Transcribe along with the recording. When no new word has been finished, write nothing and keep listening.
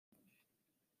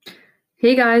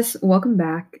Hey guys, welcome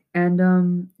back.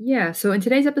 So in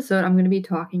today's episode, I'm going to be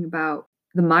talking about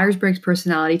the Myers-Briggs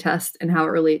personality test and how it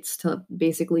relates to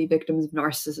basically victims of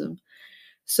narcissism.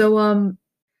 So um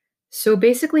so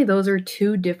basically those are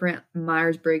two different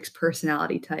Myers-Briggs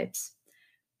personality types.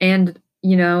 And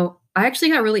I actually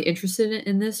got really interested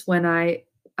in this when I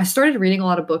started reading a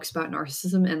lot of books about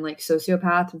narcissism and like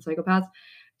sociopaths and psychopaths,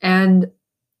 and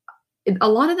a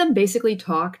lot of them basically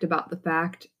talked about the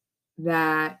fact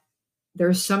that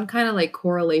there's some kind of like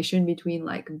correlation between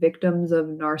like victims of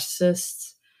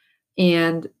narcissists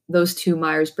and those two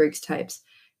Myers-Briggs types.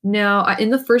 Now, in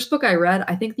the first book I read,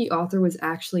 I think the author was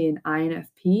actually an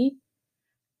INFP,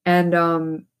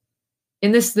 and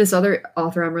in this other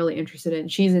author I'm really interested in,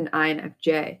 she's an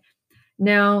INFJ.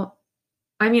 Now,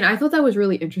 I mean, I thought that was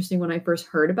really interesting when I first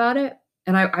heard about it,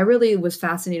 and I really was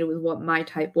fascinated with what my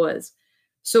type was.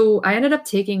 So I ended up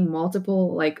taking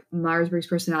multiple like Myers-Briggs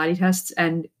personality tests,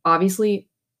 and obviously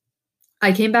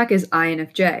I came back as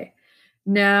INFJ.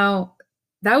 Now,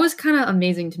 that was kind of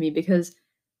amazing to me because,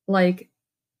 like,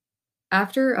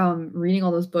 after reading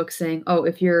all those books saying, oh,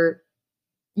 if you're,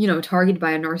 targeted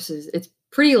by a narcissist, it's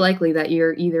pretty likely that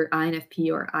you're either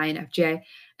INFP or INFJ.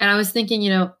 And I was thinking,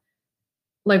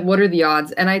 like, what are the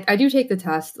odds? And I do take the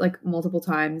test like multiple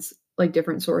times, like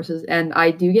different sources, and I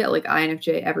do get like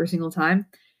INFJ every single time.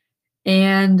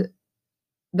 And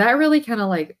that really kind of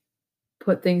like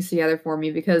put things together for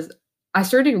me because I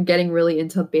started getting really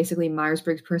into basically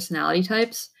Myers-Briggs personality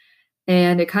types,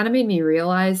 and it kind of made me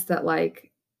realize that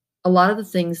like a lot of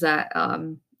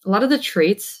the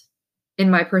traits in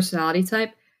my personality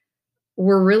type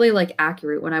were really like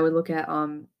accurate when I would look at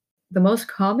the most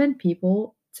common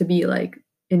people to be like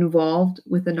involved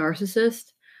with a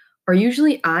narcissist are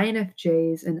usually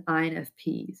INFJs and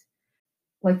INFPs.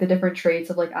 Like the different traits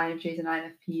of like INFJs and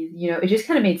INFPs, it just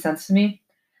kind of made sense to me.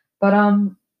 But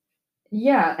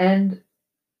yeah, and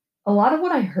a lot of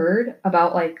what I heard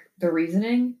about like the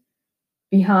reasoning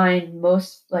behind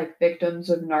most like victims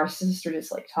of narcissists or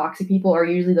just like toxic people are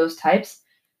usually those types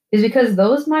is because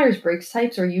those Myers-Briggs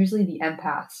types are usually the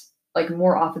empaths, like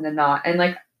more often than not. And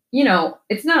like,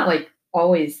 it's not like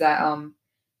always that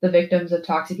the victims of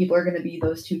toxic people are going to be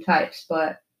those two types,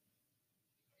 but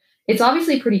it's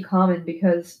obviously pretty common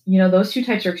because, those two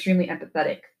types are extremely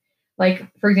empathetic. Like,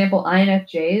 for example,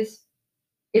 INFJs,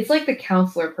 it's like the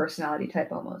counselor personality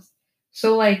type almost.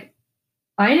 So like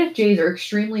INFJs are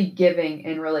extremely giving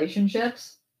in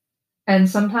relationships and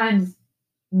sometimes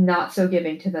not so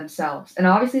giving to themselves. And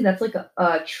obviously that's like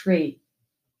a trait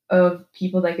of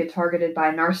people that get targeted by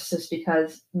narcissists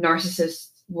because narcissists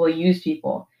will use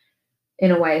people in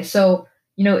a way. So,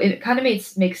 it kind of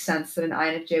makes sense that an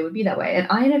INFJ would be that way. And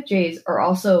INFJs are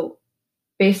also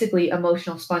basically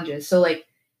emotional sponges. So like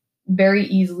very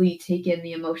easily take in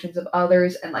the emotions of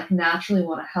others and like naturally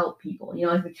want to help people,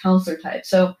 like the counselor type.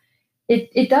 So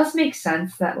it does make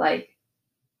sense that like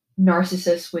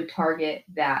narcissists would target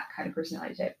that kind of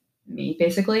personality type, me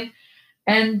basically.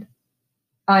 And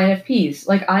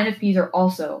INFPs are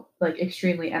also like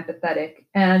extremely empathetic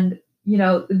and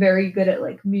very good at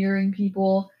like mirroring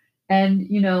people. And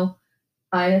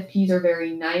INFPs are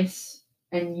very nice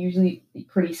and usually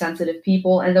pretty sensitive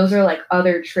people, and those are like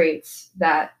other traits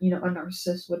that a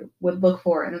narcissist would look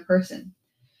for in a person.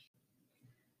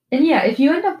 And yeah, if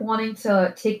you end up wanting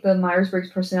to take the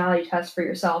Myers-Briggs personality test for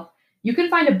yourself, you can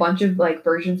find a bunch of like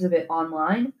versions of it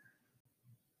online.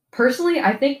 Personally,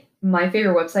 I think my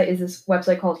favorite website is this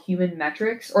website called Human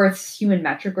Metrics, or it's Human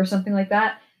Metric or something like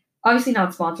that. Obviously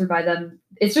not sponsored by them.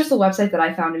 It's just a website that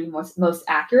I found to be most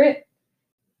accurate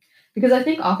because I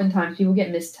think oftentimes people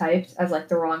get mistyped as like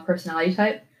the wrong personality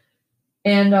type.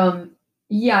 And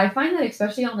yeah, I find that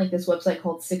especially on like this website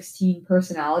called 16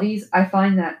 Personalities, I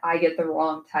find that I get the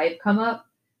wrong type come up.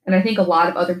 And I think a lot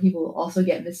of other people also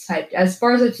get mistyped. As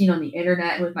far as I've seen on the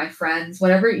internet and with my friends,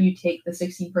 whenever you take the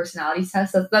 16 personalities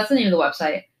test, that's the name of the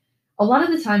website. A lot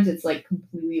of the times it's like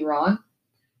completely wrong.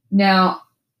 Now,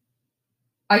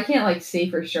 I can't like say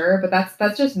for sure, but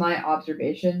that's just my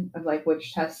observation of like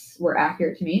which tests were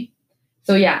accurate to me.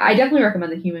 So yeah, I definitely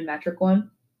recommend the human metric one.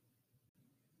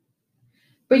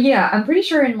 But yeah, I'm pretty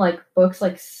sure in like books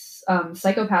like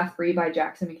Psychopath 3 by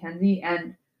Jackson McKenzie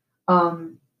and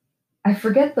um I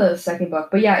forget the second book,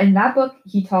 but yeah, in that book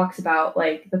he talks about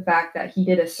like the fact that he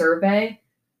did a survey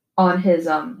on his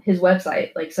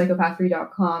website, like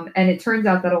psychopath3.com, and it turns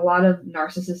out that a lot of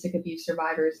narcissistic abuse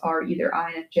survivors are either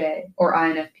INFJ or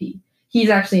INFP. He's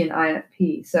actually an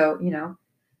INFP, so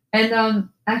And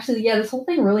actually, yeah, this whole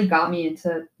thing really got me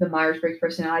into the Myers-Briggs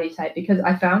personality type because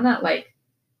I found that like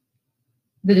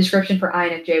the description for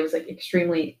INFJ was like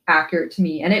extremely accurate to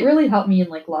me. And it really helped me in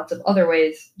like lots of other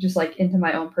ways, just like into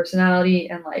my own personality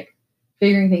and like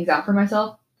figuring things out for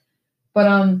myself.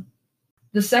 But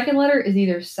the second letter is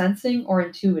either sensing or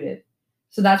intuitive.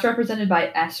 So that's represented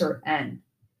by S or N.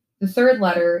 The third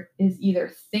letter is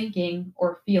either thinking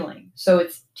or feeling. So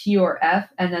it's T or F.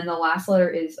 And then the last letter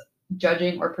is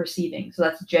judging or perceiving. So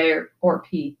that's J or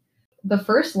P. The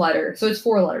first letter, so it's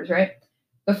four letters, right?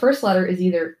 The first letter is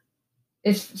either,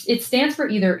 it stands for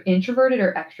either introverted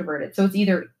or extroverted. So it's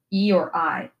either E or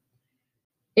I.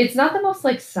 It's not the most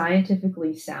like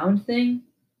scientifically sound thing.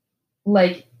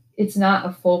 Like it's not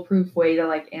a foolproof way to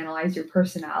like analyze your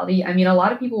personality. I mean, a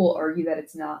lot of people will argue that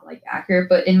it's not like accurate,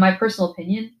 but in my personal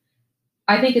opinion,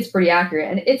 I think it's pretty accurate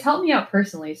and it's helped me out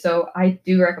personally. So I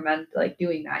do recommend like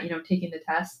doing that, taking the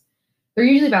test. They're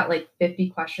usually about like 50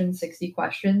 questions, 60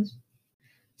 questions.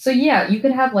 So yeah, you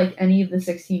could have like any of the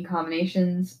 16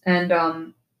 combinations.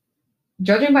 And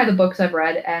judging by the books I've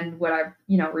read and what I've,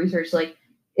 researched, like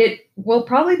it will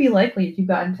probably be likely if you've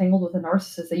got entangled with a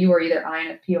narcissist that you are either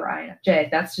INFP or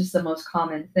INFJ. That's just the most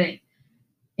common thing.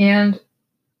 And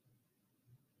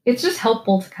it's just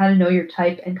helpful to kind of know your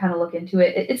type and kind of look into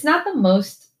it. It's not the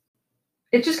most,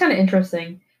 it's just kind of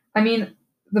interesting. I mean,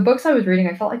 the books I was reading,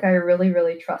 I felt like I really,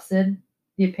 really trusted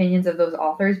the opinions of those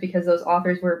authors because those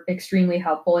authors were extremely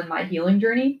helpful in my healing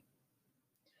journey.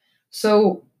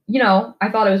 So, I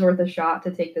thought it was worth a shot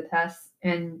to take the test.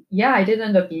 And yeah, I did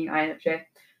end up being INFJ.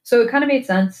 So it kind of made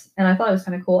sense. And I thought it was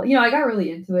kind of cool. I got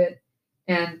really into it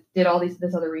and did all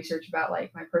this other research about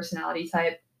like my personality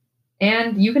type.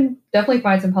 And you can definitely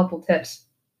find some helpful tips.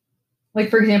 Like,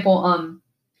 for example,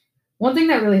 one thing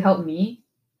that really helped me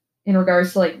in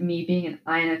regards to like me being an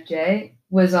INFJ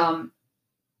was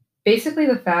basically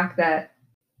the fact that,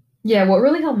 yeah, what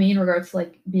really helped me in regards to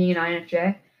like being an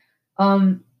INFJ,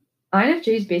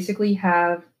 INFJs basically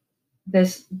have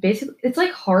it's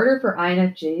like harder for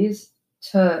INFJs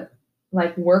to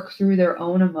like work through their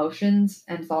own emotions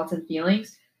and thoughts and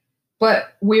feelings,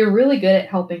 but we're really good at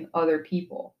helping other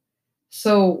people.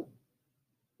 So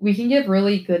we can give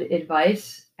really good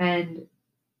advice and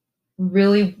we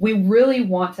really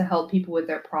want to help people with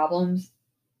their problems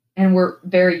and we're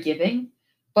very giving.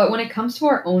 But when it comes to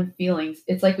our own feelings,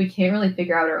 it's like we can't really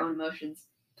figure out our own emotions.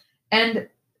 And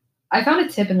I found a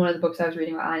tip in one of the books I was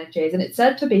reading about INFJs, and it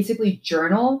said to basically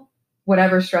journal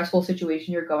whatever stressful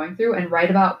situation you're going through and write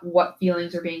about what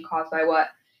feelings are being caused by what.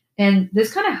 And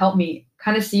this kind of helped me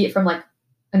kind of see it from like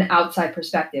an outside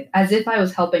perspective, as if I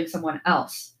was helping someone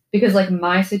else, because like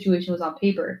my situation was on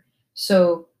paper.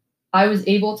 So I was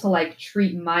able to like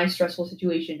treat my stressful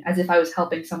situation as if I was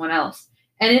helping someone else.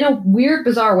 And in a weird,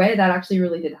 bizarre way, that actually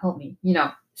really did help me,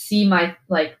 see my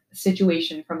like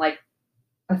situation from like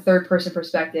a third person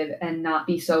perspective and not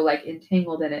be so like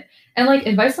entangled in it. And like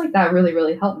advice like that really,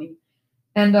 really helped me.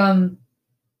 And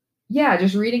yeah,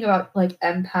 just reading about like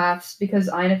empaths because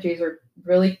INFJs are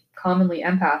really commonly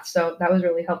empaths. So that was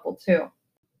really helpful too.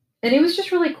 And it was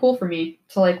just really cool for me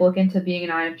to like look into being an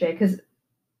INFJ because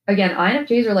again,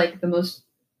 INFJs are like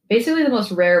basically the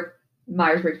most rare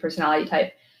Myers-Briggs personality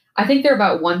type. I think they're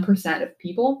about 1% of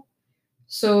people.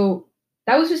 So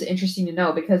that was just interesting to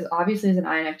know because obviously as an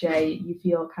INFJ, you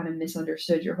feel kind of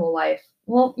misunderstood your whole life.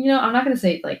 Well, I'm not going to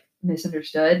say like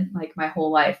misunderstood like my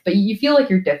whole life, but you feel like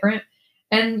you're different.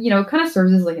 And, it kind of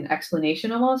serves as like an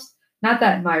explanation almost. Not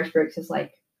that Myers-Briggs is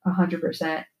like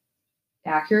 100%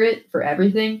 accurate for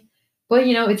everything, but,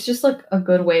 it's just like a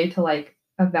good way to like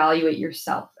evaluate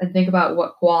yourself and think about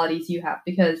what qualities you have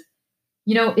because,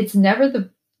 it's never the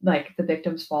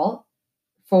victim's fault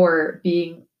for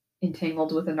being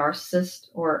entangled with a narcissist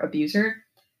or abuser.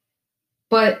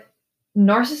 But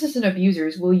narcissists and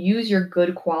abusers will use your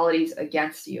good qualities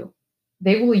against you.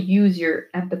 They will use your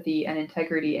empathy and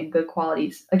integrity and good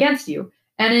qualities against you.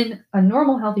 And in a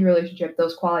normal, healthy relationship,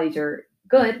 those qualities are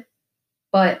good.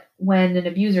 But when an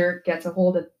abuser gets a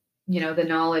hold of, the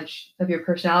knowledge of your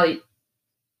personality,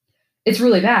 it's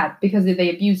really bad because they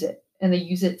abuse it and they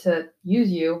use it to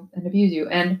use you and abuse you.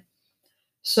 And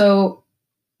so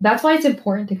that's why it's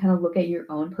important to kind of look at your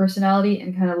own personality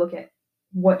and kind of look at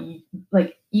what you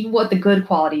like, even what the good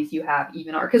qualities you have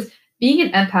even are. Because being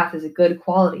an empath is a good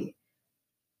quality,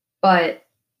 but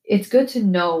it's good to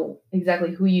know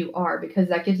exactly who you are because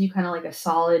that gives you kind of like a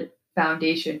solid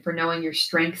foundation for knowing your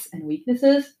strengths and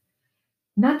weaknesses.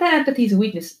 Not that empathy is a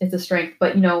weakness, it's a strength,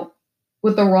 but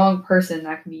with the wrong person,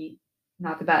 that can be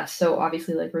not the best. So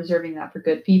obviously like reserving that for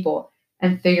good people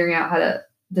and figuring out how to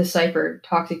decipher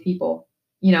toxic people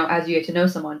as you get to know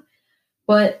someone.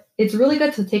 But it's really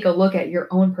good to take a look at your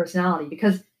own personality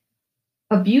because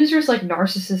abusers like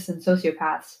narcissists and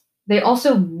sociopaths, they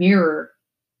also mirror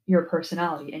your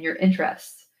personality and your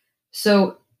interests.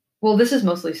 So, well, this is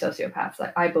mostly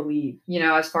sociopaths, I believe,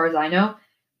 as far as I know,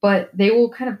 but they will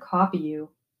kind of copy you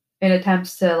in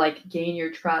attempts to like gain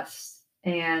your trust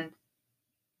and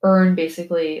earn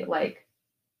basically like,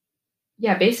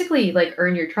 yeah, basically like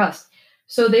earn your trust.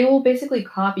 So they will basically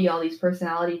copy all these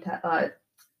personality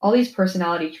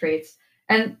traits.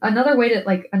 And another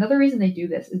reason they do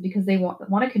this is because they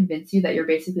want to convince you that you're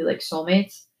basically like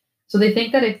soulmates. So they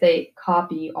think that if they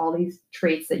copy all these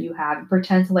traits that you have and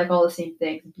pretend to like all the same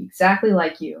things and be exactly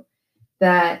like you,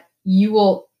 that you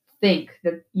will think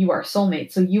that you are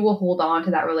soulmates. So you will hold on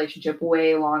to that relationship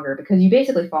way longer because you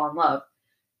basically fall in love.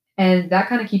 And that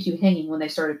kind of keeps you hanging when they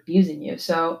start abusing you.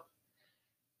 So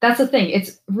that's the thing.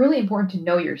 It's really important to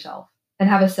know yourself and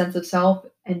have a sense of self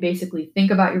and basically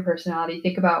think about your personality,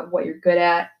 think about what you're good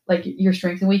at, like your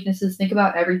strengths and weaknesses, think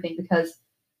about everything because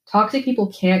toxic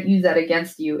people can't use that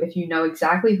against you if you know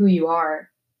exactly who you are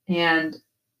and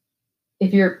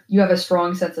if you have a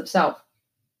strong sense of self.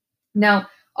 Now,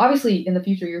 obviously in the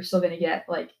future you're still going to get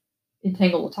like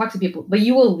entangled with toxic people, but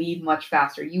you will leave much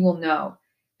faster. You will know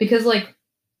because like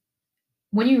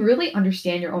when you really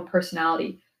understand your own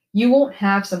personality, you won't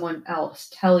have someone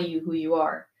else tell you who you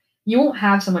are. You won't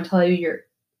have someone tell you you're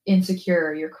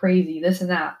insecure, you're crazy, this and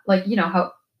that. Like,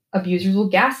 how abusers will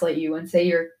gaslight you and say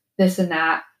you're this and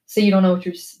that, say you don't know what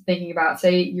you're thinking about,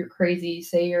 say you're crazy,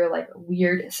 say you're like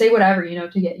weird, say whatever,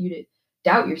 to get you to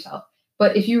doubt yourself.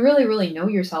 But if you really, really know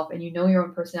yourself and you know your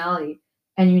own personality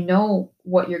and you know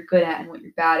what you're good at and what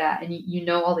you're bad at and you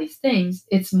know all these things,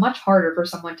 it's much harder for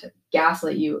someone to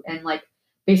gaslight you and like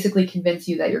basically convince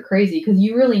you that you're crazy because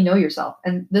you really know yourself.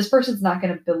 And this person's not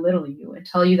going to belittle you and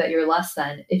tell you that you're less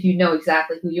than if you know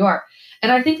exactly who you are.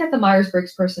 And I think that the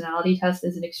Myers-Briggs personality test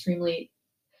is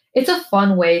it's a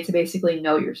fun way to basically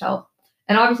know yourself.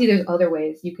 And obviously there's other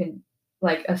ways you can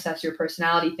like assess your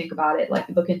personality, think about it, like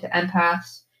look into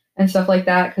empaths and stuff like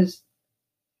that. Cause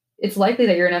it's likely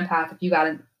that you're an empath if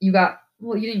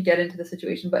well, you didn't get into the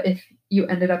situation, but if you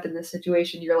ended up in this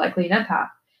situation, you're likely an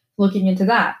empath looking into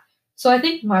that. So I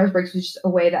think Myers-Briggs was just a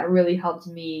way that really helped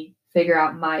me figure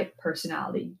out my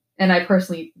personality. And I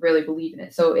personally really believe in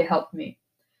it. So it helped me.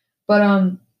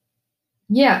 But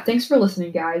yeah, thanks for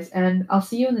listening, guys. And I'll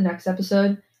see you in the next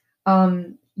episode.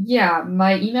 Yeah,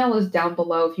 my email is down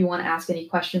below if you want to ask any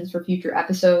questions for future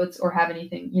episodes or have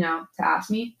anything, to ask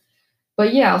me.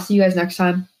 But yeah, I'll see you guys next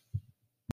time.